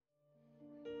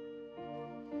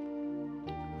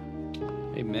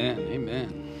Amen,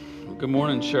 amen. Well, good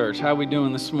morning, church. How are we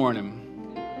doing this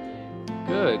morning?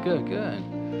 Good.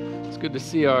 It's good to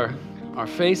see our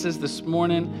faces this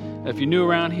morning. If you're new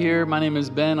around here, my name is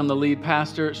Ben. I'm the lead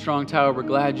pastor at Strong Tower. We're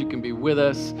glad you can be with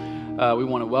us. We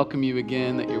want to welcome you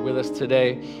again, that you're with us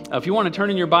today. If you want to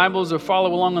turn in your Bibles or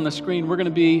follow along on the screen, we're going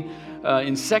to be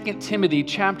in 2 Timothy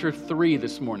chapter 3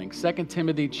 this morning. 2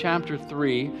 Timothy chapter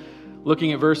 3,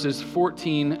 looking at verses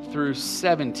 14 through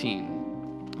 17.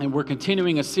 And we're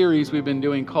continuing a series we've been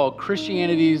doing called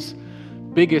Christianity's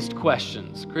Biggest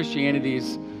Questions.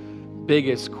 Christianity's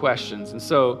Biggest Questions. And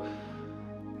so,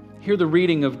 hear the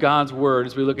reading of God's Word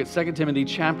as we look at 2 Timothy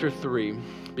chapter 3,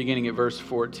 beginning at verse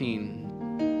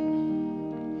 14.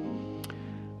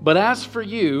 But as for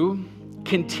you,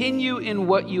 continue in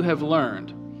what you have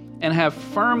learned and have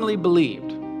firmly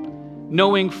believed,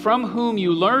 knowing from whom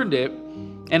you learned it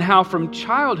and how from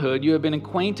childhood you have been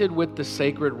acquainted with the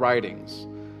sacred writings,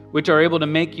 which are able to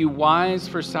make you wise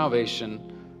for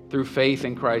salvation through faith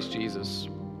in Christ Jesus.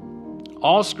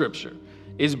 All Scripture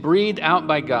is breathed out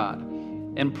by God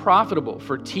and profitable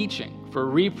for teaching, for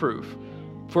reproof,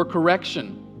 for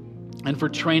correction, and for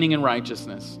training in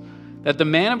righteousness, that the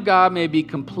man of God may be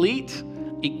complete,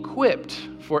 equipped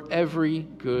for every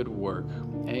good work.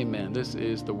 Amen. This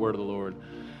is the word of the Lord.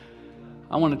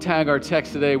 I want to tag our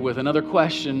text today with another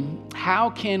question. How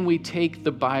can we take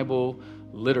the Bible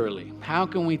literally? How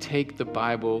can we take the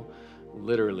Bible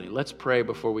literally? Let's pray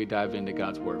before we dive into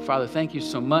God's Word. Father, thank you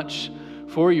so much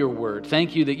for your Word.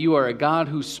 Thank you that you are a God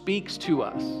who speaks to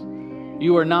us.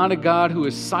 You are not a God who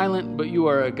is silent, but you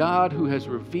are a God who has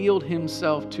revealed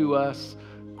himself to us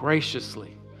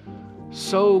graciously,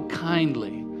 so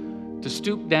kindly, to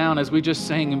stoop down, as we just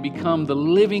sang, and become the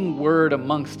living Word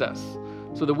amongst us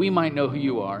so that we might know who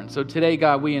you are. And so today,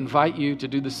 God, we invite you to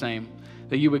do the same,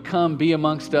 that you would come be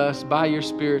amongst us by your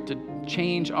Spirit to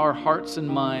change our hearts and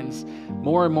minds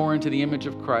more and more into the image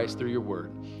of Christ through your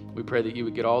word. We pray that you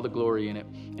would get all the glory in it.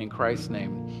 In Christ's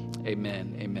name,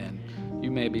 amen. Amen.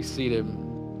 You may be seated.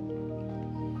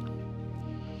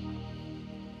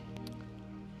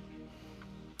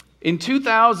 In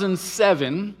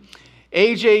 2007,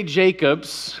 A.J.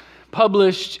 Jacobs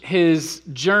published his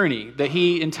journey that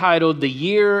he entitled The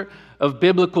Year of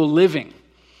Biblical Living.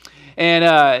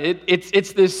 And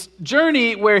it's this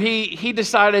journey where he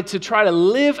decided to try to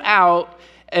live out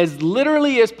as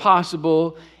literally as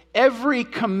possible every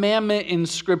commandment in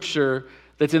Scripture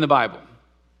that's in the Bible.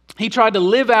 He tried to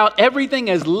live out everything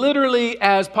as literally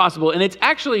as possible. And it's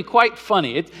actually quite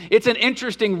funny. It's an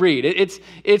interesting read.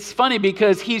 It's funny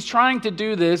because he's trying to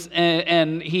do this,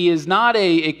 and he is not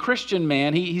a Christian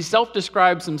man. He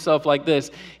self-describes himself like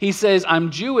this. He says,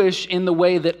 "I'm Jewish in the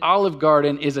way that Olive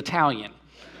Garden is Italian."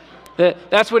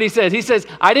 That's what he says. He says,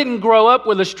 I didn't grow up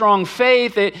with a strong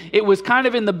faith. It was kind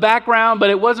of in the background, but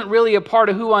it wasn't really a part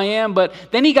of who I am. But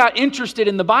then he got interested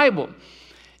in the Bible.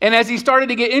 And as he started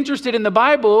to get interested in the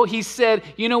Bible, he said,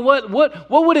 you know what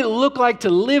would it look like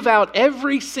to live out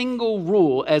every single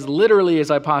rule as literally as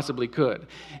I possibly could?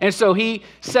 And so he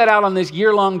set out on this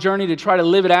year-long journey to try to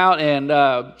live it out,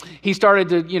 and he started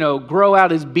to, grow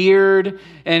out his beard,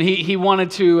 and he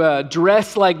wanted to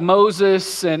dress like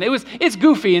Moses, and it's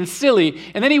goofy and silly.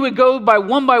 And then he would go by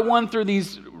one through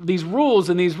these rules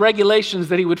and these regulations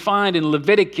that he would find in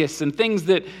Leviticus and things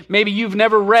that maybe you've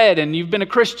never read and you've been a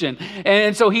Christian.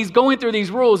 And so he's going through these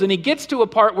rules, and he gets to a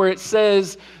part where it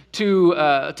says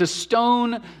to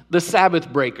stone the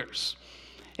Sabbath breakers.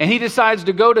 And he decides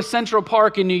to go to Central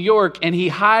Park in New York, and he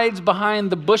hides behind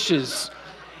the bushes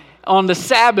on the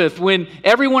Sabbath when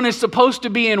everyone is supposed to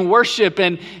be in worship,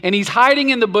 and he's hiding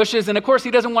in the bushes. And of course,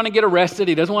 he doesn't want to get arrested.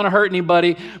 He doesn't want to hurt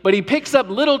anybody, but he picks up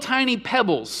little tiny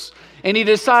pebbles. And he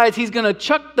decides he's going to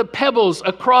chuck the pebbles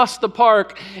across the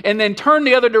park and then turn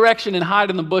the other direction and hide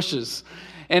in the bushes.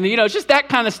 And, it's just that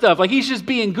kind of stuff. Like, he's just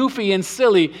being goofy and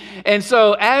silly. And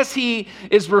so as he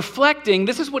is reflecting,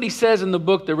 this is what he says in the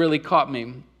book that really caught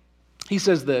me. He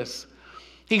says this.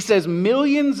 He says,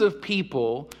 millions of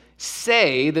people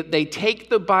say that they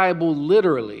take the Bible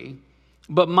literally,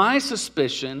 but my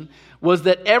suspicion was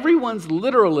that everyone's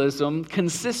literalism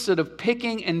consisted of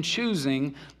picking and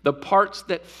choosing the parts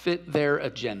that fit their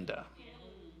agenda.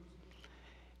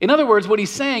 In other words, what he's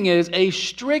saying is a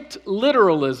strict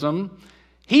literalism,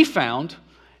 he found,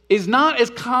 is not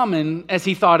as common as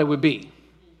he thought it would be.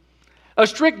 A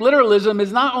strict literalism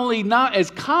is not only not as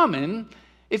common,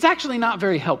 it's actually not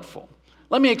very helpful.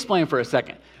 Let me explain for a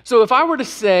second. So if I were to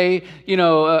say,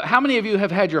 how many of you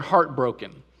have had your heart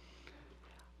broken?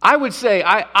 I would say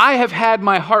I have had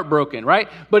my heart broken, right?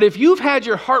 But if you've had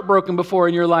your heart broken before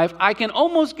in your life, I can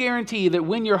almost guarantee that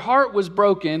when your heart was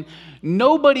broken,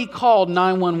 nobody called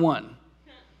 911.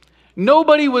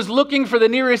 Nobody was looking for the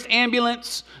nearest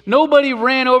ambulance. Nobody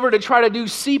ran over to try to do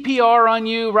CPR on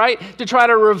you, right? To try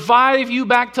to revive you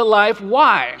back to life.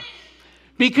 Why?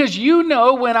 Because you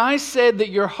know when I said that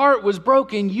your heart was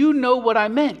broken, you know what I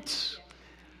meant.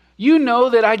 You know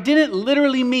that I didn't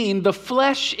literally mean the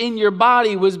flesh in your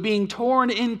body was being torn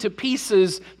into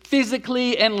pieces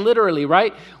physically and literally,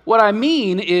 right? What I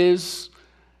mean is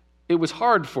it was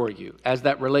hard for you as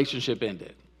that relationship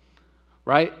ended,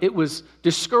 right? It was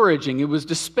discouraging. It was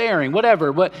despairing,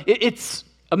 whatever. But it's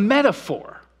a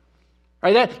metaphor,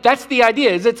 right? That's the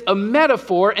idea, is it's a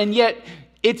metaphor, and yet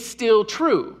it's still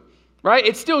true, right?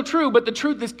 It's still true, but the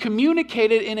truth is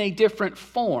communicated in a different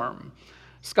form.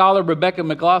 Scholar Rebecca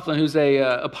McLaughlin, who's a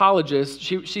apologist,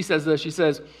 she says this. She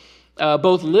says,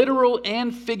 both literal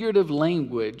and figurative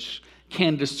language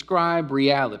can describe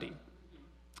reality.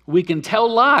 We can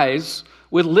tell lies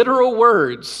with literal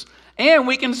words, and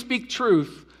we can speak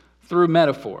truth through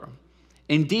metaphor.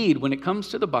 Indeed, when it comes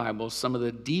to the Bible, some of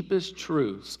the deepest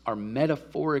truths are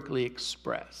metaphorically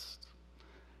expressed.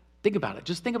 Think about it.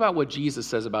 Just think about what Jesus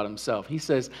says about himself. He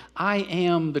says, I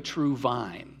am the true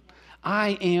vine.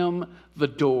 I am the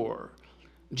door.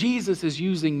 Jesus is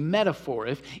using metaphor.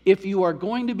 If you are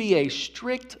going to be a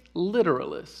strict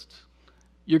literalist,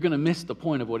 you're going to miss the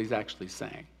point of what he's actually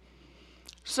saying.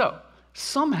 So,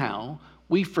 somehow,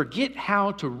 we forget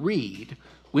how to read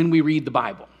when we read the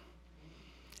Bible.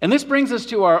 And this brings us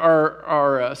to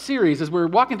our series. As we're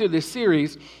walking through this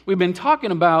series, we've been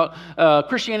talking about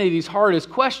Christianity's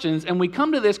hardest questions, and we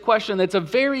come to this question that's a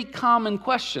very common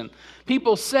question.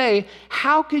 People say,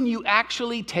 how can you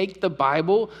actually take the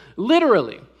Bible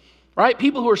literally? Right?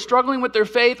 People who are struggling with their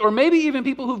faith, or maybe even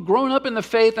people who've grown up in the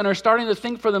faith and are starting to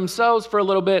think for themselves for a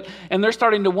little bit, and they're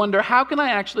starting to wonder, how can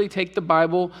I actually take the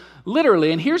Bible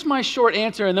literally? And here's my short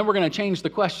answer, and then we're going to change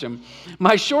the question.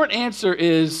 My short answer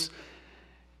is,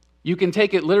 you can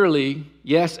take it literally,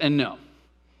 yes and no.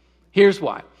 Here's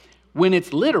why. When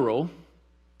it's literal,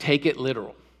 take it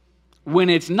literal.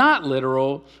 When it's not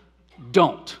literal,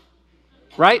 don't.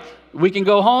 Right? We can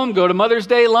go home, go to Mother's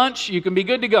Day lunch, you can be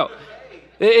good to go.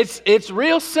 It's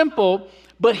real simple,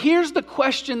 but here's the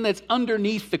question that's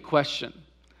underneath the question.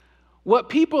 What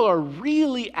people are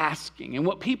really asking and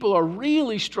what people are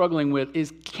really struggling with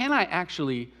is, can I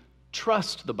actually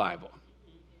trust the Bible?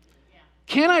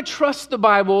 Can I trust the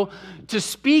Bible to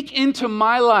speak into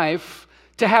my life,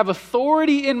 to have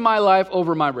authority in my life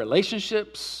over my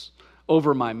relationships,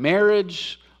 over my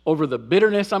marriage, over the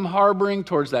bitterness I'm harboring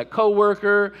towards that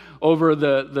coworker, over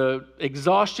the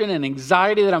exhaustion and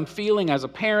anxiety that I'm feeling as a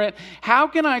parent? How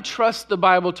can I trust the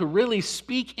Bible to really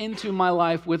speak into my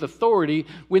life with authority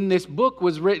when this book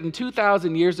was written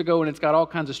 2,000 years ago and it's got all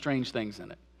kinds of strange things in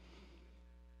it?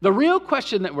 The real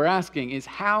question that we're asking is,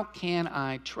 how can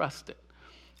I trust it?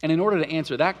 And in order to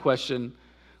answer that question,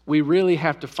 we really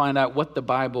have to find out what the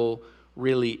Bible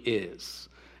really is.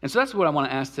 And so that's what I want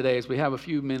to ask today as we have a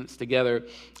few minutes together.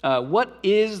 What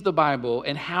is the Bible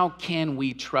and how can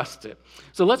we trust it?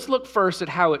 So let's look first at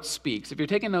how it speaks. If you're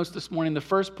taking notes this morning, the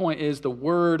first point is the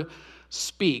word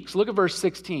speaks. Look at verse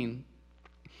 16.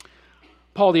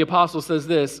 Paul the Apostle says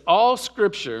this, all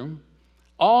scripture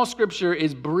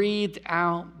is breathed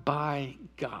out by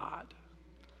God.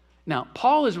 Now,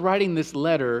 Paul is writing this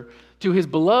letter to his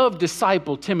beloved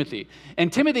disciple, Timothy.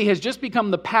 And Timothy has just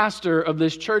become the pastor of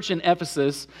this church in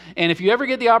Ephesus. And if you ever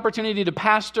get the opportunity to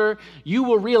pastor, you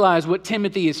will realize what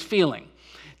Timothy is feeling.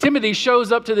 Timothy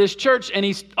shows up to this church, and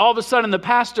he's all of a sudden the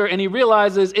pastor, and he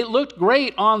realizes it looked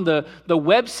great on the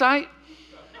website.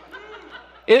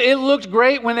 It looked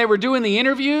great when they were doing the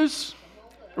interviews.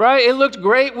 Right? It looked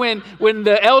great when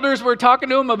the elders were talking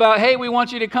to him about, hey, we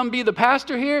want you to come be the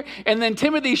pastor here. And then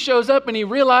Timothy shows up and he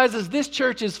realizes this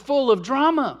church is full of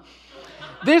drama.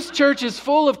 This church is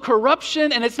full of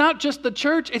corruption, and it's not just the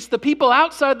church, it's the people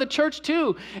outside the church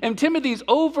too. And Timothy's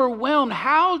overwhelmed.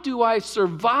 How do I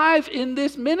survive in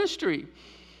this ministry?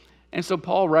 And so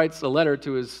Paul writes a letter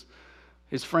to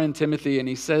his friend Timothy, and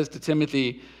he says to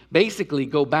Timothy, basically,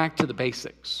 go back to the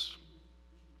basics.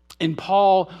 And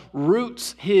Paul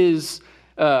roots his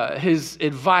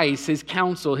advice, his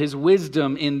counsel, his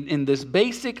wisdom in this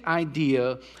basic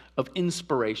idea of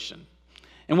inspiration.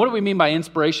 And what do we mean by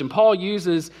inspiration? Paul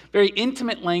uses very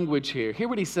intimate language here. Hear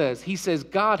what he says. He says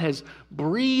God has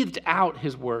breathed out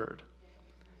his word.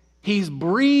 He's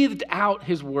breathed out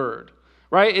his word,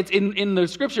 right? It's in the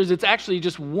scriptures, it's actually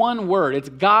just one word. It's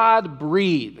God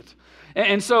breathed.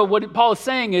 And so what Paul is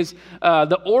saying is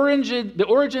the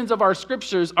origins of our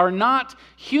scriptures are not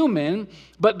human,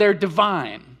 but they're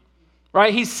divine,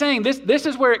 Right? He's saying this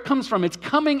is where it comes from. It's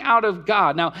coming out of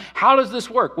God. Now, how does this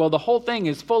work? Well, the whole thing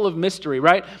is full of mystery,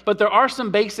 right? But there are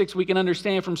some basics we can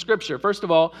understand from Scripture. First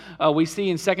of all, we see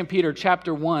in 2 Peter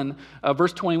chapter 1,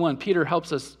 verse 21, Peter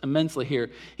helps us immensely here.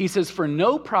 He says, "For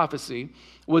no prophecy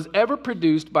was ever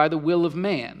produced by the will of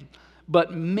man,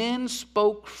 but men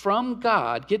spoke from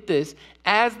God," get this,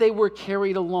 "as they were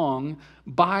carried along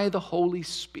by the Holy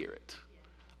Spirit."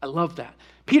 I love that.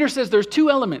 Peter says there's two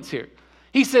elements here.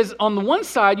 He says, on the one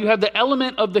side, you have the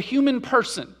element of the human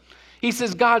person. He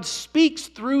says God speaks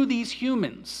through these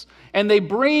humans, and they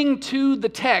bring to the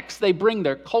text, they bring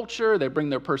their culture, they bring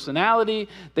their personality,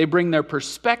 they bring their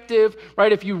perspective,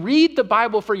 right? If you read the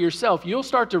Bible for yourself, you'll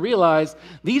start to realize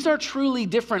these are truly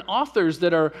different authors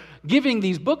that are giving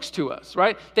these books to us,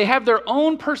 right? They have their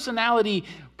own personality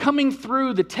coming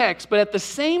through the text, but at the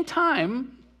same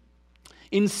time,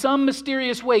 in some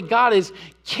mysterious way, God is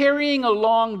carrying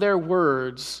along their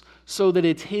words so that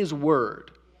it's His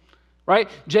word, right?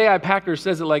 J.I. Packer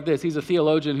says it like this. He's a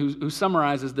theologian who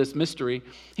summarizes this mystery.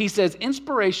 He says,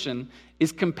 inspiration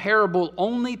is comparable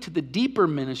only to the deeper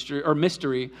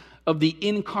mystery of the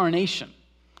incarnation.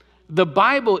 The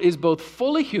Bible is both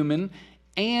fully human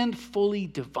and fully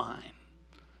divine.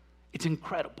 It's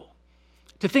incredible.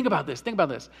 To think about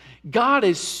this. God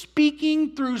is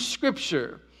speaking through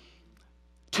Scripture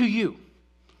to you.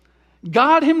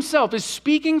 God Himself is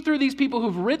speaking through these people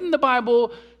who've written the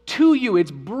Bible to you. It's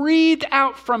breathed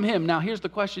out from Him. Now, here's the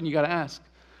question you got to ask.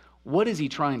 What is He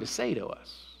trying to say to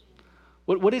us?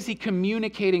 What is He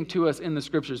communicating to us in the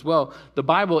Scriptures? Well, the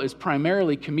Bible is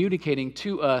primarily communicating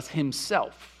to us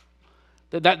Himself.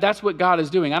 That's what God is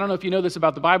doing. I don't know if you know this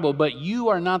about the Bible, but you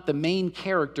are not the main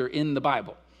character in the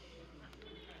Bible.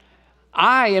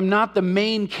 I am not the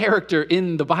main character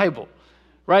in the Bible.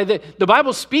 Right? The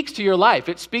Bible speaks to your life.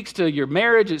 It speaks to your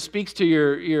marriage. It speaks to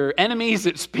your enemies.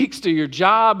 It speaks to your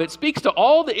job. It speaks to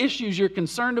all the issues you're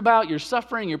concerned about, your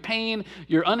suffering, your pain,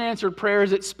 your unanswered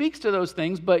prayers. It speaks to those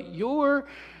things, but your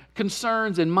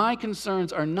concerns and my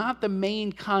concerns are not the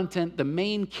main content, the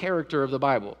main character of the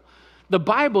Bible. The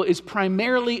Bible is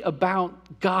primarily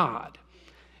about God.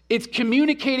 It's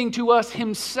communicating to us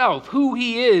Himself, who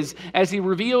He is, as He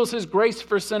reveals His grace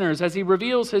for sinners, as He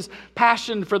reveals His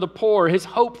passion for the poor, His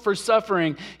hope for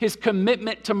suffering, His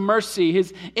commitment to mercy,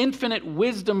 His infinite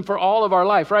wisdom for all of our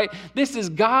life, right? This is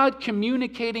God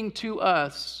communicating to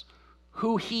us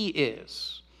who He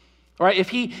is, right? If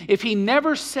He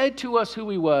never said to us who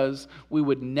He was, we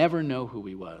would never know who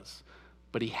He was.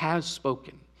 But He has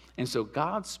spoken, and so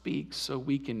God speaks so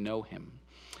we can know Him.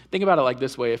 Think about it like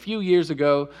this way. A few years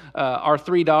ago, our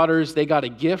three daughters, they got a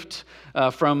gift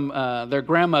from their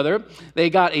grandmother. They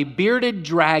got a bearded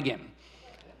dragon.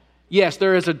 Yes,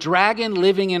 there is a dragon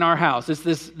living in our house. It's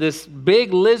this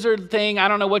big lizard thing. I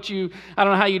don't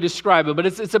know how you describe it, but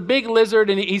it's a big lizard,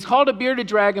 and he's called a bearded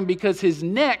dragon because his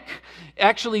neck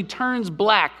actually turns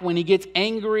black when he gets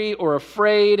angry or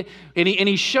afraid, and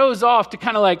he shows off to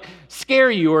kind of like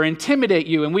scare you or intimidate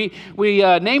you. And we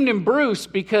named him Bruce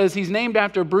because he's named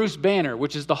after Bruce Banner,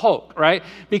 which is the Hulk, right?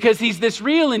 Because he's this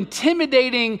real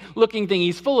intimidating looking thing.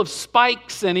 He's full of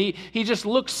spikes, and he just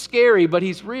looks scary, but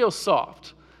he's real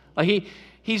soft. Like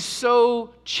he's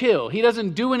so chill. He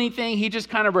doesn't do anything. He just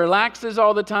kind of relaxes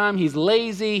all the time. He's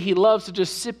lazy. He loves to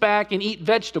just sit back and eat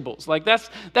vegetables. Like that's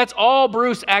all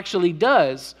Bruce actually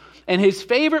does. And his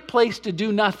favorite place to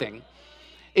do nothing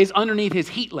is underneath his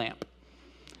heat lamp.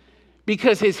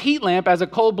 Because his heat lamp, as a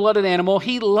cold-blooded animal,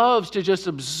 he loves to just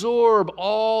absorb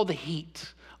all the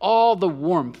heat, all the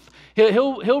warmth.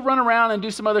 He'll run around and do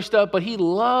some other stuff, but he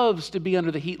loves to be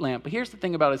under the heat lamp. But here's the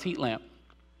thing about his heat lamp.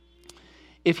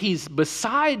 If he's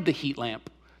beside the heat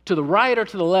lamp, to the right or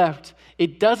to the left,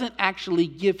 it doesn't actually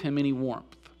give him any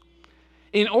warmth.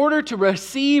 In order to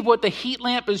receive what the heat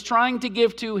lamp is trying to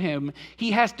give to him, he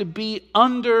has to be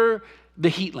under the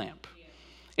heat lamp.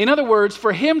 In other words,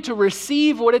 for him to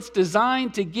receive what it's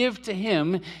designed to give to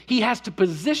him, he has to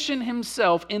position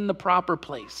himself in the proper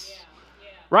place.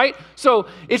 Right? So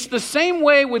it's the same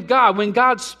way with God. When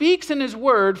God speaks in His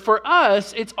Word, for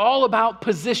us, it's all about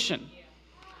position.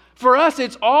 For us,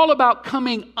 it's all about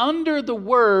coming under the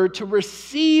Word to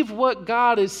receive what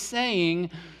God is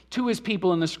saying to His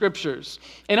people in the Scriptures.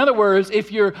 In other words,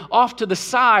 if you're off to the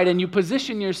side and you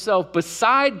position yourself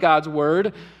beside God's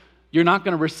Word, you're not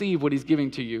going to receive what He's giving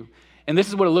to you. And this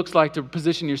is what it looks like to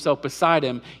position yourself beside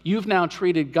Him. You've now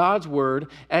treated God's Word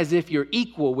as if you're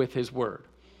equal with His Word.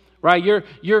 Right?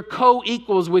 You're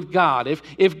co-equals with God.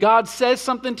 If God says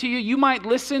something to you, you might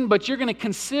listen, but you're going to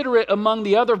consider it among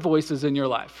the other voices in your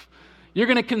life. You're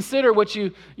going to consider what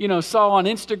you saw on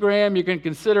Instagram. You're going to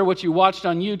consider what you watched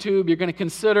on YouTube. You're going to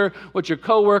consider what your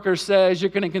coworker says.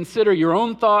 You're going to consider your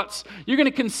own thoughts. You're going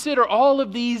to consider all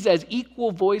of these as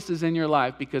equal voices in your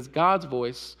life because God's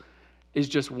voice is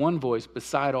just one voice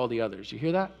beside all the others. You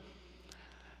hear that?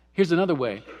 Here's another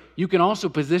way. You can also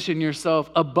position yourself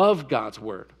above God's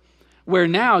word, where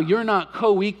now you're not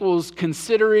co-equals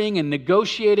considering and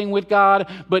negotiating with God,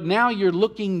 but now you're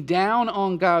looking down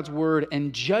on God's word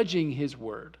and judging his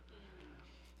word.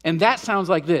 And that sounds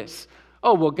like this.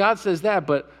 Oh, well, God says that,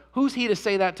 but who's he to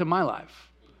say that to my life?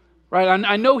 Right?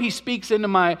 I know he speaks into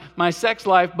my sex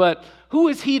life, but who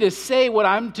is he to say what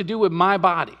I'm to do with my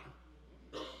body?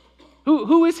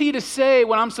 Who is he to say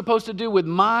what I'm supposed to do with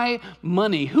my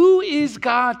money? Who is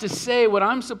God to say what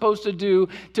I'm supposed to do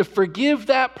to forgive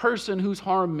that person who's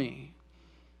harmed me?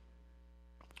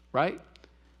 Right?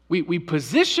 We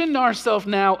positioned ourselves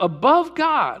now above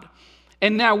God,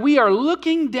 and now we are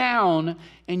looking down,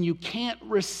 and you can't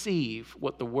receive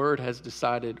what the Word has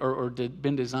decided or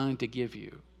been designed to give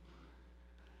you.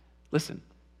 Listen,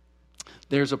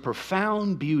 there's a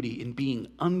profound beauty in being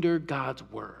under God's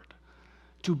Word.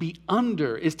 To be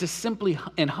under is to simply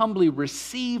and humbly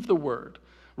receive the word.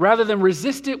 Rather than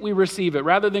resist it, we receive it.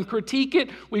 Rather than critique it,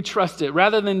 we trust it.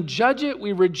 Rather than judge it,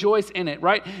 we rejoice in it,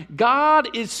 right?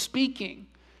 God is speaking.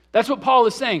 That's what Paul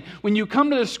is saying. When you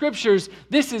come to the scriptures,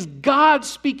 this is God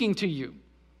speaking to you.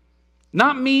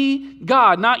 Not me,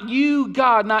 God. Not you,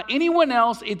 God. Not anyone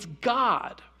else. It's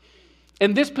God.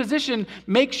 And this position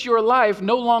makes your life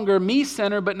no longer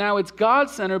me-centered, but now it's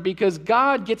God-centered because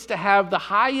God gets to have the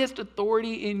highest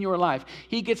authority in your life.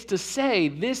 He gets to say,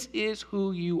 this is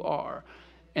who you are,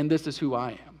 and this is who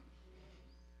I am.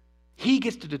 He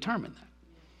gets to determine that,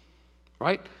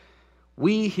 right?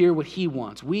 We hear what he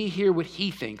wants. We hear what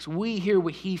he thinks. We hear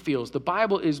what he feels. The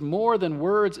Bible is more than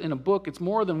words in a book. It's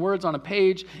more than words on a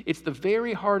page. It's the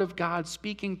very heart of God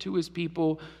speaking to his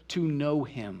people to know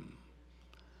him.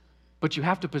 But you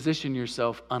have to position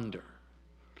yourself under.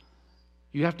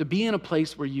 You have to be in a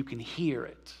place where you can hear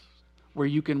it, where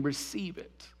you can receive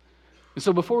it. And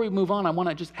so before we move on, I want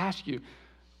to just ask you,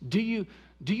 do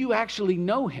you actually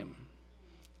know him?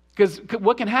 Because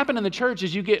what can happen in the church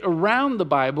is you get around the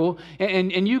Bible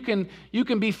and you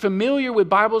can be familiar with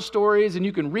Bible stories and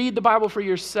you can read the Bible for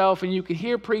yourself and you can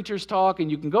hear preachers talk and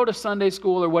you can go to Sunday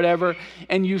school or whatever,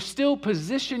 and you still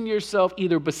position yourself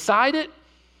either beside it,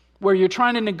 where you're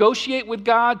trying to negotiate with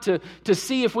God to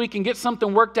see if we can get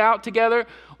something worked out together,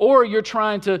 or you're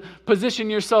trying to position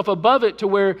yourself above it to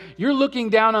where you're looking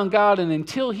down on God, and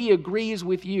until he agrees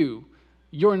with you,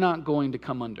 you're not going to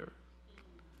come under.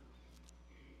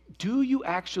 Do you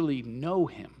actually know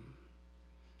him?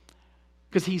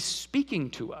 Because he's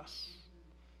speaking to us.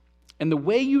 And the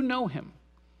way you know him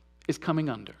is coming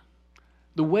under.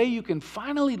 The way you can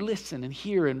finally listen and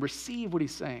hear and receive what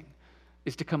he's saying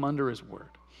is to come under his word.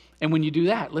 And when you do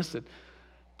that, listen,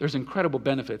 there's incredible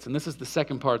benefits. And this is the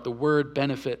second part, the word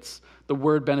benefits. The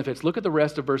word benefits. Look at the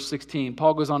rest of verse 16.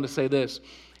 Paul goes on to say this.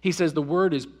 He says the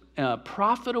word is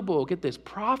profitable, get this,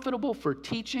 profitable for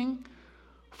teaching,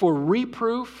 for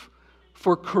reproof,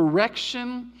 for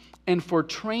correction, and for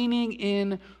training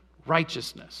in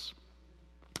righteousness.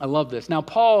 I love this. Now,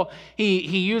 Paul, he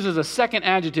uses a second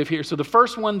adjective here. So the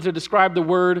first one to describe the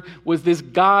word was this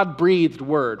God-breathed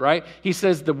word, right? He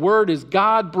says the word is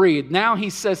God-breathed. Now he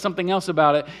says something else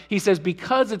about it. He says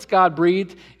because it's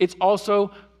God-breathed, it's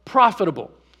also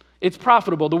profitable. It's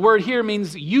profitable. The word here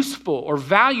means useful or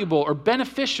valuable or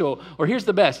beneficial, or here's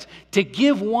the best, to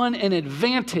give one an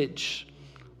advantage.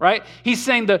 Right? He's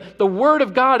saying the word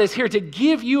of God is here to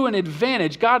give you an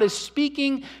advantage. God is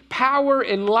speaking power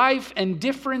and life and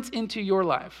difference into your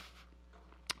life.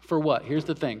 For what? Here's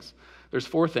the things. There's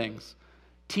 4 things.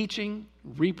 Teaching,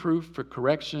 reproof, for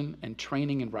correction, and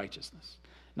training in righteousness.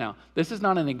 Now, this is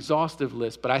not an exhaustive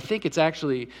list, but I think it's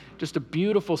actually just a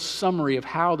beautiful summary of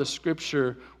how the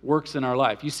scripture works in our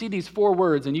life. You see these 4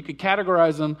 words, and you could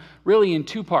categorize them really in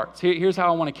 2 parts. Here's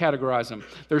how I want to categorize them.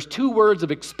 There's 2 words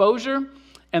of exposure,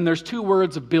 and there's 2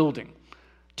 words of building.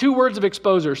 2 words of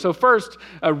exposure. So first,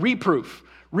 reproof.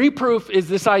 Reproof is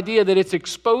this idea that it's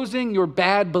exposing your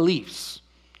bad beliefs,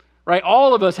 right?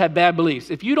 All of us have bad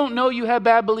beliefs. If you don't know you have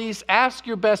bad beliefs, ask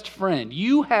your best friend.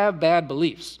 You have bad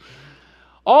beliefs.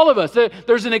 All of us.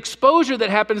 There's an exposure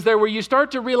that happens there where you start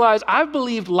to realize, I've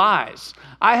believed lies.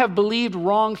 I have believed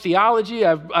wrong theology.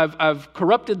 I've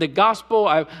corrupted the gospel.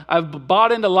 I've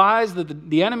bought into lies that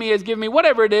the enemy has given me,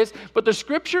 whatever it is. But the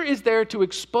scripture is there to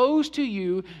expose to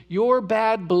you your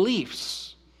bad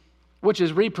beliefs, which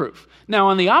is reproof. Now,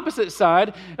 on the opposite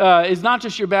side is not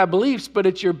just your bad beliefs, but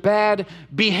it's your bad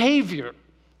behavior.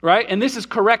 right? And this is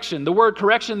correction. The word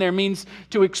correction there means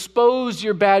to expose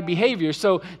your bad behavior.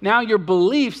 So now your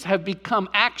beliefs have become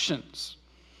actions.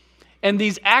 And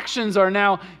these actions are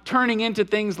now turning into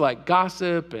things like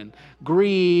gossip and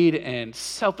greed and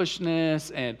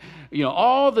selfishness and,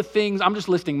 all the things. I'm just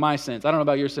listing my sins. I don't know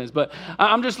about your sins, but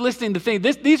I'm just listing the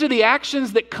things. These are the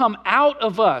actions that come out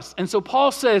of us. And so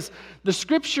Paul says the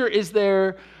scripture is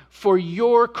there for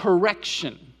your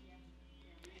correction.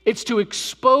 It's to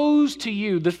expose to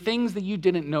you the things that you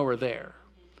didn't know are there.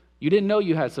 You didn't know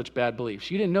you had such bad beliefs.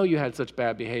 You didn't know you had such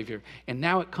bad behavior. And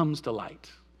now it comes to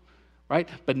light. Right?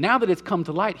 But now that it's come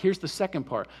to light, here's the second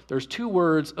part. There's two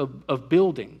words of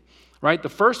building, right? The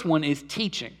first one is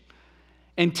teaching.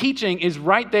 And teaching is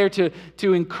right there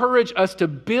to encourage us to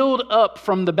build up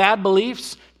from the bad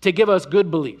beliefs to give us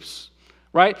good beliefs,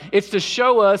 right? It's to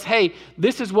show us, hey,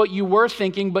 this is what you were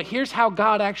thinking, but here's how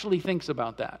God actually thinks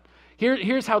about that.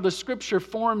 Here's how the scripture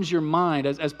forms your mind,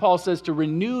 as Paul says, to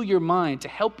renew your mind, to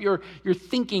help your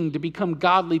thinking to become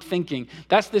godly thinking.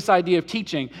 That's this idea of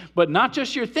teaching, but not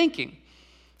just your thinking.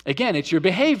 Again, it's your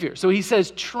behavior. So he says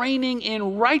training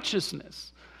in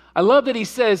righteousness. I love that he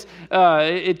says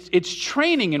it's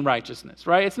training in righteousness,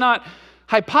 right? It's not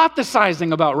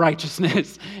hypothesizing about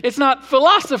righteousness. It's not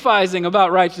philosophizing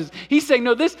about righteousness. He's saying,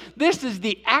 no, this is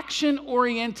the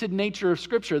action-oriented nature of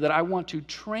Scripture that I want to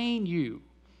train you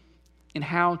in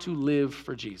how to live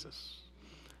for Jesus.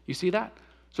 You see that?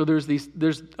 So there's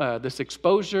this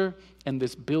exposure and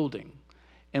this building.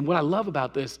 And what I love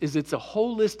about this is it's a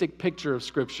holistic picture of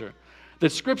Scripture.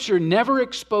 That Scripture never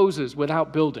exposes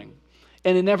without building,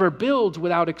 and it never builds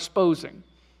without exposing.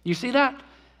 You see that?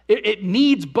 It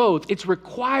needs both. It's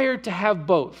required to have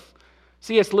both.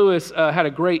 C.S. Lewis had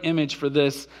a great image for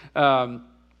this,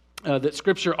 that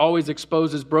Scripture always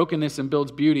exposes brokenness and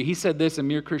builds beauty. He said this in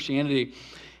Mere Christianity.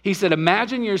 He said,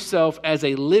 imagine yourself as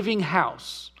a living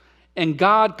house, and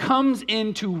God comes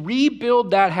in to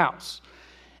rebuild that house.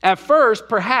 At first,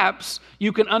 perhaps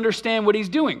you can understand what he's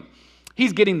doing.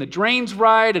 He's getting the drains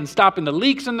right and stopping the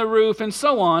leaks in the roof and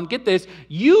so on. Get this,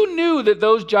 you knew that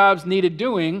those jobs needed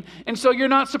doing, and so you're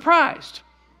not surprised.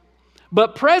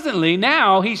 But presently,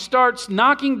 now he starts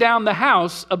knocking down the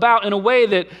house about in a way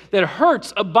that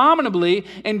hurts abominably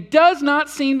and does not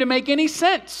seem to make any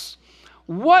sense.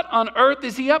 What on earth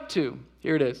is he up to?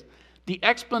 Here it is. The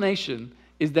explanation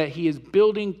is that he is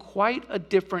building quite a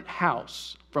different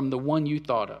house from the one you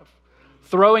thought of.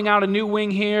 Throwing out a new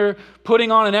wing here,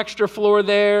 putting on an extra floor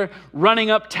there, running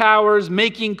up towers,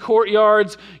 making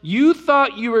courtyards. You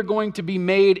thought you were going to be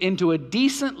made into a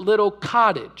decent little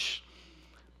cottage,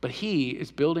 but he is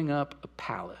building up a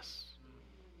palace.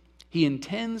 He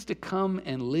intends to come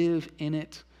and live in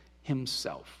it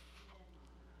himself.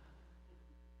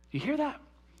 You hear that?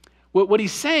 What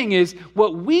he's saying is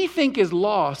what we think is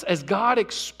loss, as God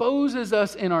exposes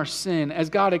us in our sin, as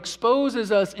God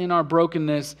exposes us in our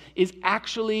brokenness, is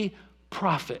actually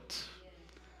profit.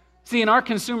 See, in our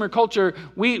consumer culture,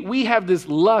 we have this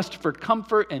lust for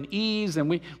comfort and ease, and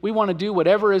we want to do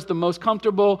whatever is the most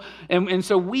comfortable. And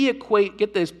so we equate,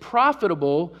 get this,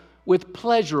 profitable with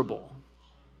pleasurable.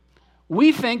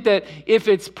 We think that if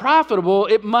it's profitable,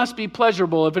 it must be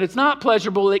pleasurable. If it's not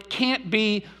pleasurable, it can't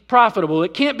be profitable.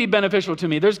 It can't be beneficial to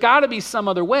me. There's got to be some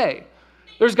other way.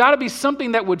 There's got to be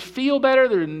something that would feel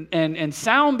better and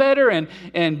sound better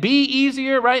and be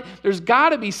easier, right? There's got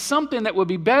to be something that would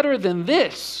be better than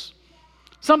this.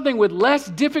 Something with less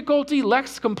difficulty,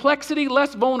 less complexity,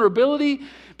 less vulnerability,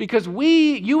 because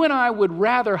you and I would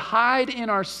rather hide in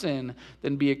our sin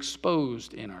than be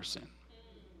exposed in our sin.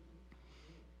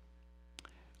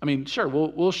 I mean, sure,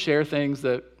 we'll share things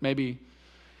that maybe,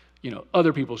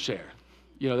 other people share.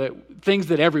 That things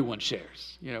that everyone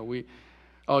shares.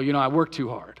 I work too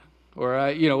hard.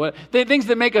 Or, things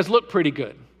that make us look pretty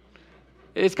good.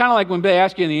 It's kind of like when they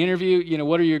ask you in the interview,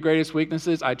 what are your greatest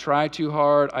weaknesses? I try too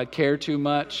hard. I care too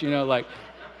much.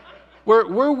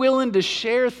 We're willing to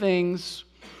share things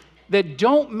that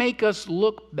don't make us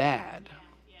look bad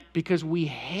because we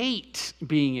hate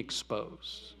being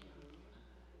exposed.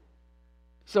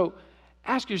 So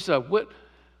ask yourself,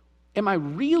 am I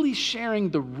really sharing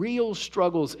the real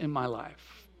struggles in my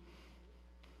life?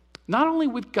 Not only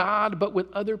with God, but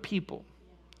with other people.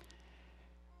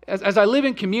 As I live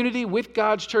in community with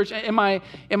God's church, am I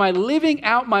living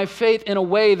out my faith in a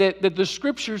way that the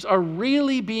scriptures are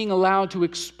really being allowed to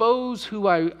expose who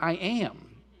I am?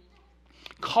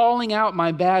 Calling out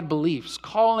my bad beliefs,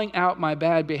 calling out my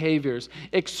bad behaviors,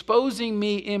 exposing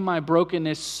me in my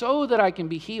brokenness so that I can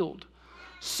be healed.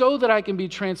 So that I can be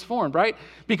transformed, right?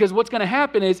 Because what's going to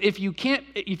happen is if you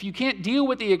can't deal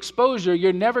with the exposure,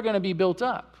 you're never going to be built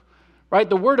up, right?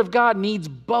 The Word of God needs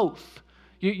both.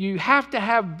 You have to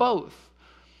have both.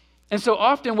 And so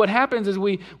often what happens is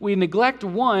we neglect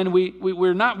one,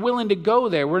 we're not willing to go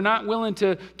there. We're not willing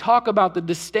to talk about the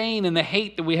disdain and the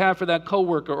hate that we have for that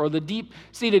coworker, or the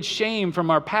deep-seated shame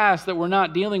from our past that we're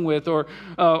not dealing with, or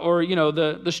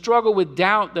the struggle with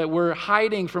doubt that we're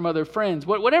hiding from other friends.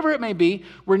 Whatever it may be,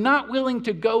 we're not willing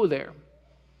to go there.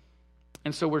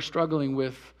 And so we're struggling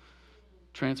with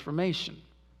transformation.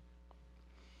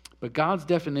 But God's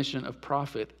definition of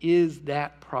profit is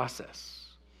that process.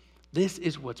 This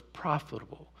is what's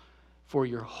profitable for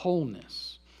your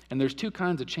wholeness. And there's two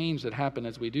kinds of change that happen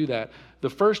as we do that. The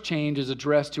first change is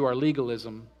addressed to our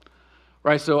legalism,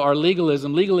 right? So our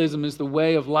legalism is the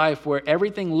way of life where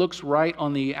everything looks right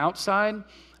on the outside,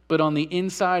 but on the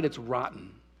inside it's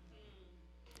rotten.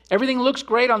 Everything looks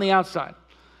great on the outside.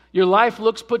 Your life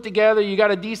looks put together. You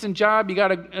got a decent job. You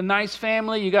got a nice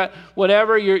family. You got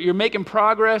whatever. You're making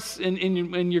progress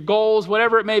in your goals,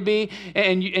 whatever it may be.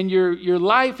 And your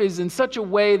life is in such a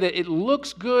way that it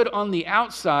looks good on the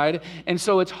outside. And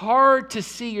so it's hard to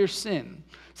see your sin.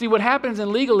 See, what happens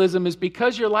in legalism is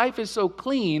because your life is so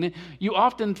clean, you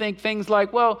often think things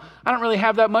like, well, I don't really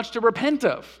have that much to repent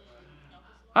of.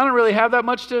 I don't really have that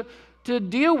much to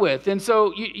deal with. And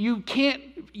so you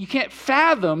can't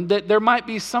fathom that there might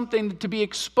be something to be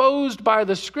exposed by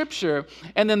the Scripture,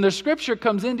 and then the Scripture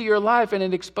comes into your life and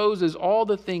it exposes all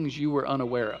the things you were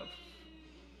unaware of.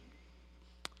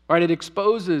 Right? It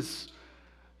exposes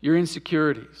your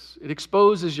insecurities. It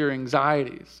exposes your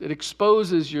anxieties. It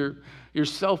exposes your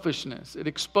selfishness. It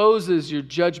exposes your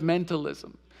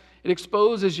judgmentalism. It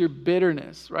exposes your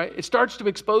bitterness, right? It starts to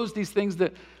expose these things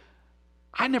that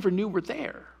I never knew were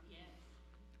there.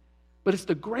 But it's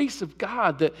the grace of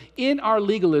God that in our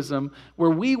legalism, where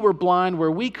we were blind,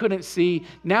 where we couldn't see,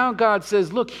 now God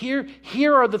says, look, here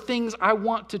are the things I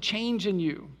want to change in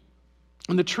you.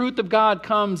 And the truth of God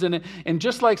comes, and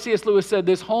just like C.S. Lewis said,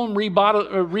 this home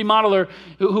remodeler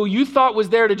who you thought was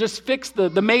there to just fix the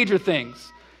major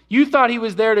things. You thought he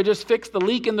was there to just fix the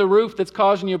leak in the roof that's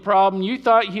causing you a problem. You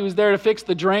thought he was there to fix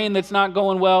the drain that's not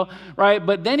going well, right?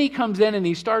 But then he comes in and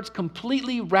he starts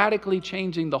completely, radically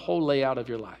changing the whole layout of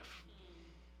your life.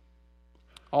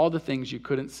 All the things you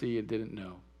couldn't see and didn't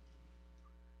know.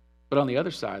 But on the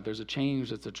other side, there's a change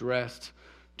that's addressed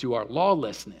to our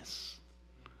lawlessness.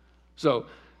 So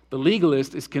the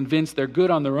legalist is convinced they're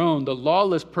good on their own. The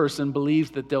lawless person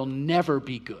believes that they'll never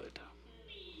be good.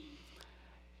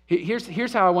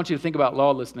 Here's how I want you to think about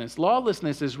lawlessness.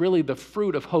 Lawlessness is really the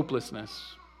fruit of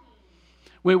hopelessness.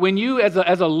 When you, as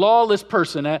a lawless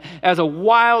person, as a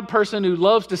wild person who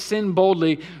loves to sin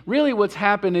boldly, really what's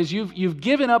happened is you've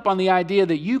given up on the idea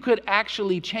that you could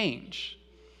actually change.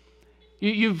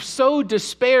 You've so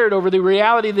despaired over the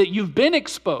reality that you've been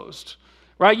exposed,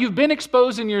 right? You've been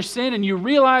exposed in your sin, and you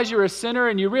realize you're a sinner,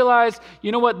 and you realize,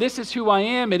 you know what, this is who I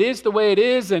am. It is the way it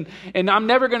is, and I'm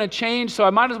never going to change, so I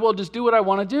might as well just do what I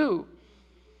want to do.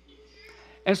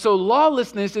 And so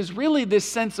lawlessness is really this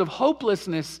sense of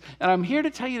hopelessness. And I'm here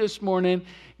to tell you this morning,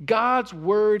 God's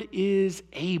word is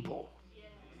able.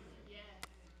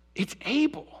 It's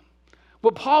able.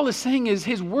 What Paul is saying is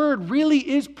his word really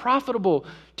is profitable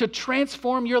to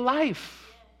transform your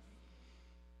life.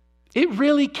 It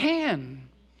really can.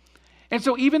 And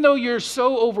so even though you're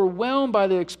so overwhelmed by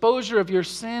the exposure of your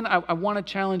sin, I want to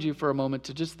challenge you for a moment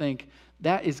to just think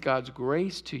that is God's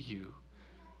grace to you,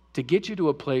 to get you to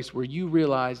a place where you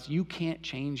realize you can't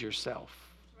change yourself.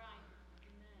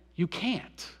 You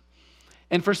can't.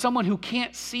 And for someone who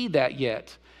can't see that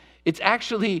yet, it's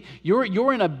actually,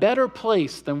 you're in a better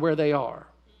place than where they are.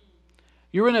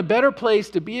 You're in a better place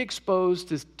to be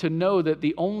exposed to know that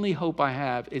the only hope I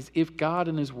have is if God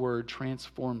and His Word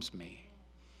transforms me.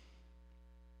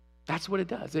 That's what it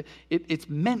does. It's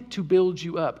meant to build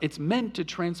you up. It's meant to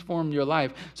transform your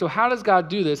life. So how does God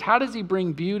do this? How does He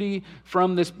bring beauty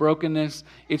from this brokenness?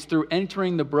 It's through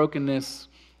entering the brokenness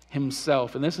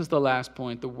Himself. And this is the last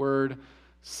point. The Word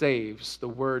saves. The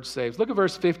Word saves. Look at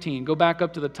verse 15. Go back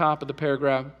up to the top of the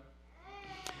paragraph.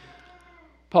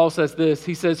 Paul says this.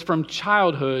 He says, from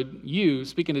childhood, you,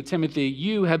 speaking to Timothy,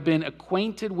 you have been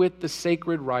acquainted with the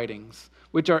sacred writings,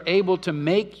 which are able to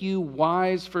make you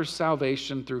wise for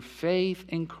salvation through faith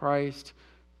in Christ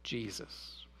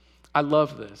Jesus. I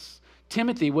love this.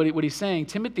 Timothy, what he's saying,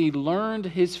 Timothy learned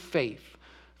his faith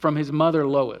from his mother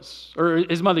Lois, or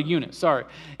his mother Eunice, sorry.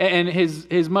 And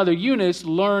his mother Eunice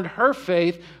learned her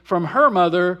faith from her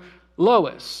mother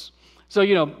Lois. So,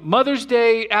 Mother's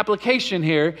Day application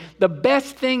here, the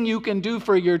best thing you can do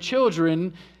for your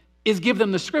children is give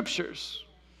them the Scriptures.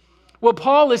 What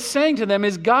Paul is saying to them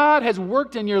is God has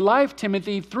worked in your life,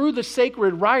 Timothy, through the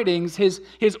sacred writings, his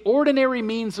ordinary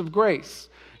means of grace.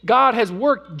 God has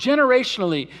worked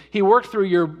generationally. He worked through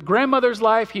your grandmother's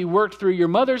life. He worked through your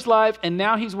mother's life. And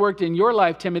now he's worked in your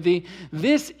life, Timothy.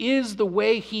 This is the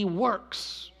way he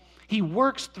works. He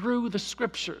works through the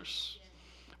scriptures.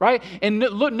 Right? And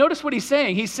look, notice what he's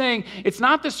saying. He's saying it's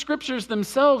not the scriptures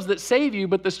themselves that save you,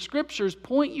 but the scriptures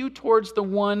point you towards the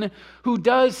one who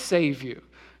does save you.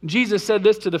 Jesus said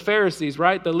this to the Pharisees,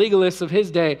 right? The legalists of his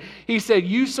day. He said,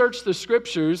 you search the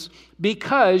scriptures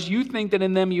because you think that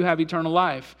in them you have eternal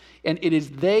life. And it is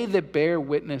they that bear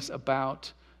witness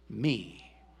about me.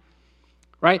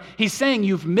 Right? He's saying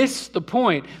you've missed the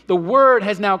point. The word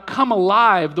has now come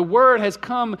alive. The word has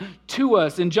come to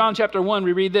us. In John chapter 1,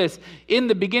 we read this. In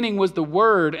the beginning was the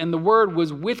word, and the word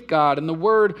was with God, and the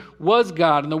word was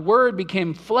God, and the word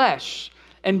became flesh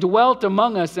and dwelt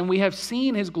among us, and we have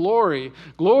seen his glory.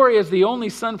 Glory as the only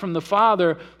Son from the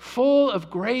Father, full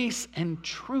of grace and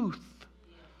truth.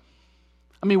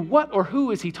 I mean, what or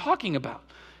who is he talking about?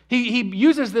 He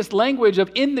uses this language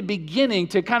of in the beginning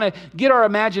to kind of get our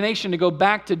imagination to go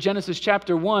back to Genesis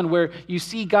chapter 1, where you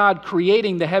see God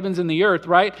creating the heavens and the earth,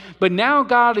 right? But now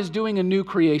God is doing a new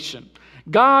creation.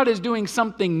 God is doing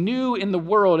something new in the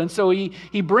world. And so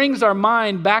he brings our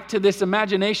mind back to this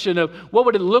imagination of what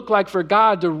would it look like for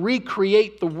God to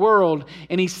recreate the world.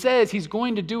 And he says he's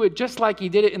going to do it just like he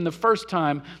did it in the first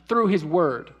time through his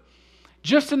word.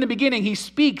 Just in the beginning, he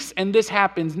speaks and this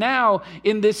happens. Now,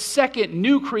 in this second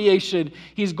new creation,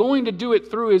 he's going to do it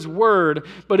through his word.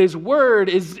 But his word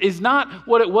is not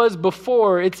what it was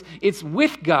before. It's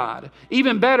with God.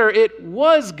 Even better, it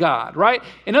was God, right?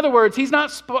 In other words, he's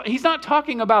not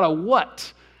talking about a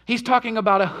what. He's talking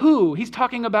about a who. He's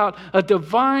talking about a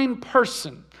divine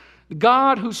person.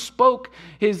 God who spoke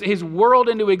his world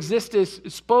into existence,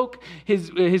 spoke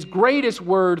his greatest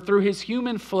word through his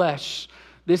human flesh.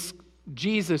 This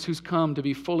Jesus who's come to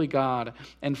be fully God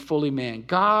and fully man.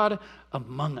 God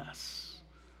among us,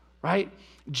 right?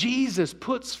 Jesus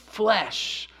puts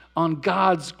flesh on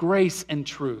God's grace and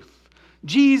truth.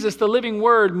 Jesus, the living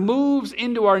word, moves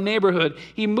into our neighborhood.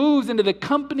 He moves into the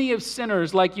company of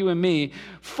sinners like you and me,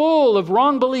 full of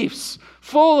wrong beliefs,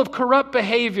 full of corrupt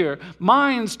behavior,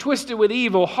 minds twisted with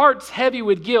evil, hearts heavy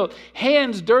with guilt,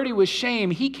 hands dirty with shame.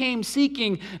 He came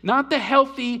seeking not the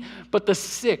healthy, but the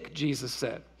sick, Jesus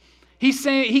said.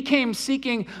 He came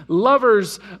seeking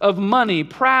lovers of money,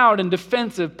 proud and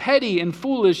defensive, petty and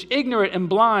foolish, ignorant and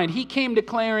blind. He came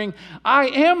declaring, I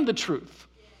am the truth.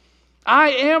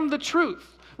 I am the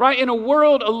truth. Right? In a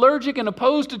world allergic and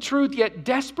opposed to truth, yet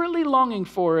desperately longing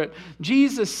for it,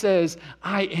 Jesus says,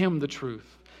 I am the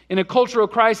truth. In a cultural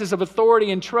crisis of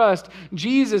authority and trust,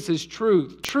 Jesus is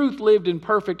truth. Truth lived in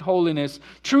perfect holiness.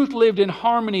 Truth lived in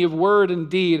harmony of word and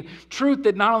deed. Truth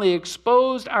that not only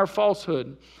exposed our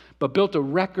falsehood, but built a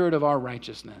record of our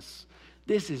righteousness.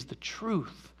 This is the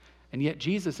truth. And yet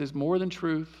Jesus is more than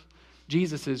truth.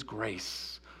 Jesus is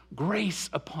grace. Grace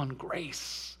upon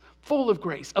grace. Full of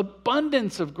grace.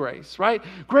 Abundance of grace, right?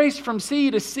 Grace from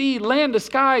sea to sea, land to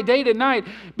sky, day to night.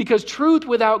 Because truth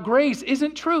without grace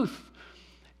isn't truth.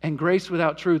 And grace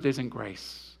without truth isn't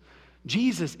grace.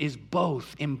 Jesus is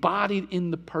both embodied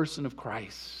in the person of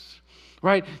Christ.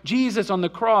 Right? Jesus on the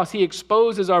cross, he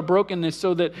exposes our brokenness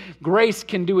so that grace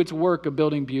can do its work of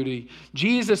building beauty.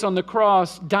 Jesus on the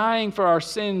cross, dying for our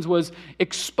sins, was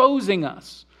exposing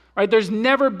us. Right? There's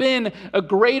never been a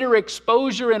greater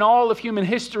exposure in all of human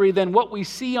history than what we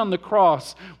see on the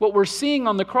cross. What we're seeing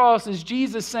on the cross is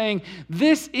Jesus saying,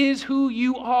 this is who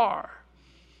you are.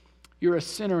 You're a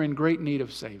sinner in great need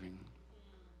of saving.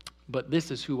 But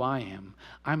this is who I am.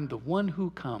 I'm the one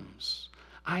who comes.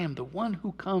 I am the one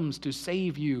who comes to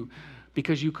save you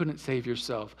because you couldn't save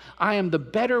yourself. I am the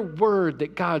better word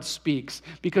that God speaks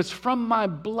because from my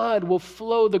blood will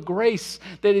flow the grace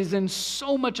that is in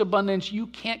so much abundance you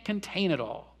can't contain it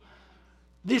all.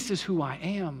 This is who I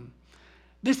am.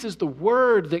 This is the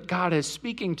word that God is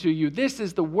speaking to you. This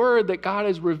is the word that God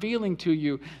is revealing to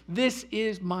you. This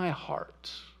is my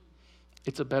heart.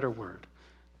 It's a better word.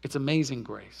 It's amazing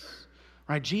grace.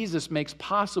 Right? Jesus makes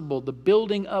possible the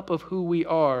building up of who we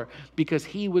are because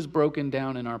he was broken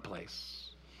down in our place.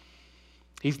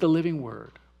 He's the living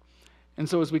word. And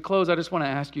so as we close, I just want to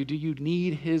ask you, do you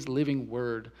need his living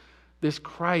word? This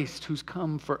Christ who's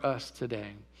come for us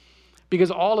today?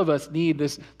 Because all of us need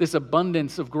this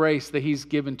abundance of grace that he's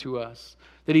given to us,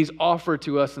 that he's offered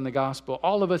to us in the gospel.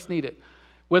 All of us need it.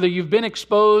 Whether you've been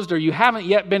exposed or you haven't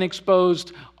yet been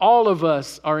exposed, all of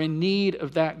us are in need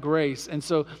of that grace. And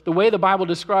so the way the Bible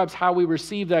describes how we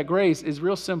receive that grace is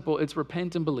real simple. It's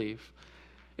repent and believe.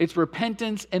 It's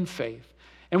repentance and faith.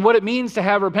 And what it means to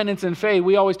have repentance and faith,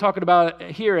 we always talk about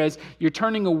it here as you're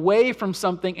turning away from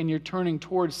something and you're turning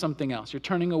towards something else. You're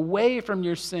turning away from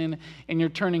your sin and you're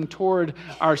turning toward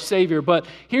our Savior. But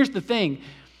here's the thing.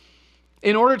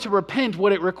 In order to repent,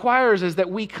 what it requires is that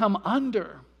we come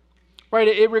under. Right?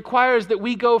 It requires that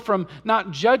we go from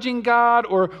not judging God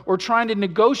or trying to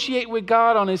negotiate with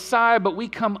God on his side, but we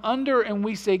come under and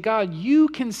we say, God, you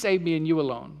can save me and you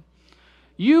alone.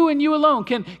 You and you alone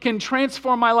can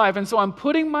transform my life. And so I'm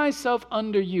putting myself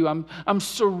under you. I'm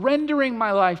surrendering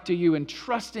my life to you and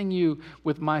trusting you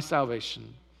with my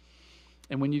salvation.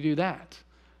 And when you do that,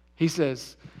 he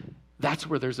says, that's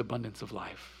where there's abundance of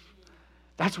life.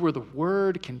 That's where the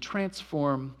word can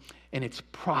transform and it's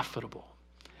profitable.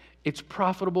 It's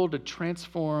profitable to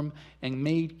transform and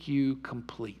make you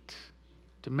complete,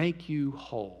 to make you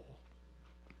whole.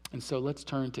 And so let's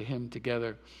turn to him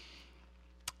together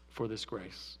for this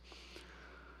grace.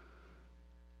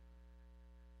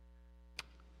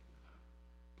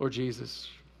 Lord Jesus,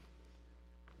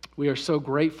 we are so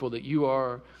grateful that you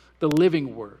are the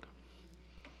living word,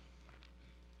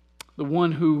 the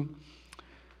one who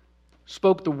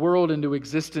spoke the world into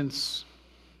existence,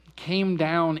 came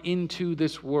down into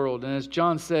this world. And as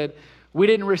John said, we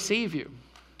didn't receive you.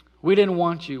 We didn't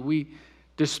want you. We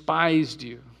despised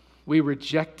you. We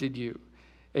rejected you.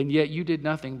 And yet you did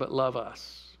nothing but love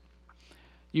us.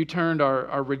 You turned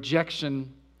our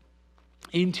rejection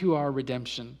into our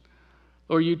redemption.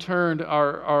 Lord, you turned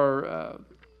our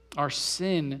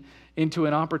sin into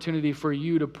an opportunity for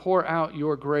you to pour out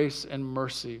your grace and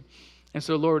mercy. And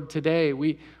so, Lord, today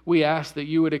we ask that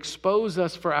you would expose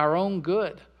us for our own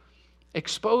good.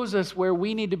 Expose us where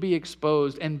we need to be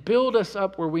exposed and build us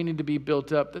up where we need to be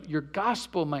built up, that your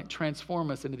gospel might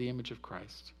transform us into the image of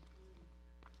Christ.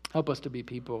 Help us to be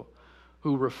people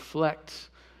who reflect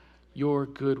your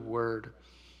good word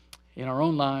in our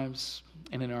own lives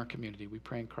and in our community. We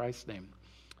pray in Christ's name.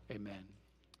 Amen.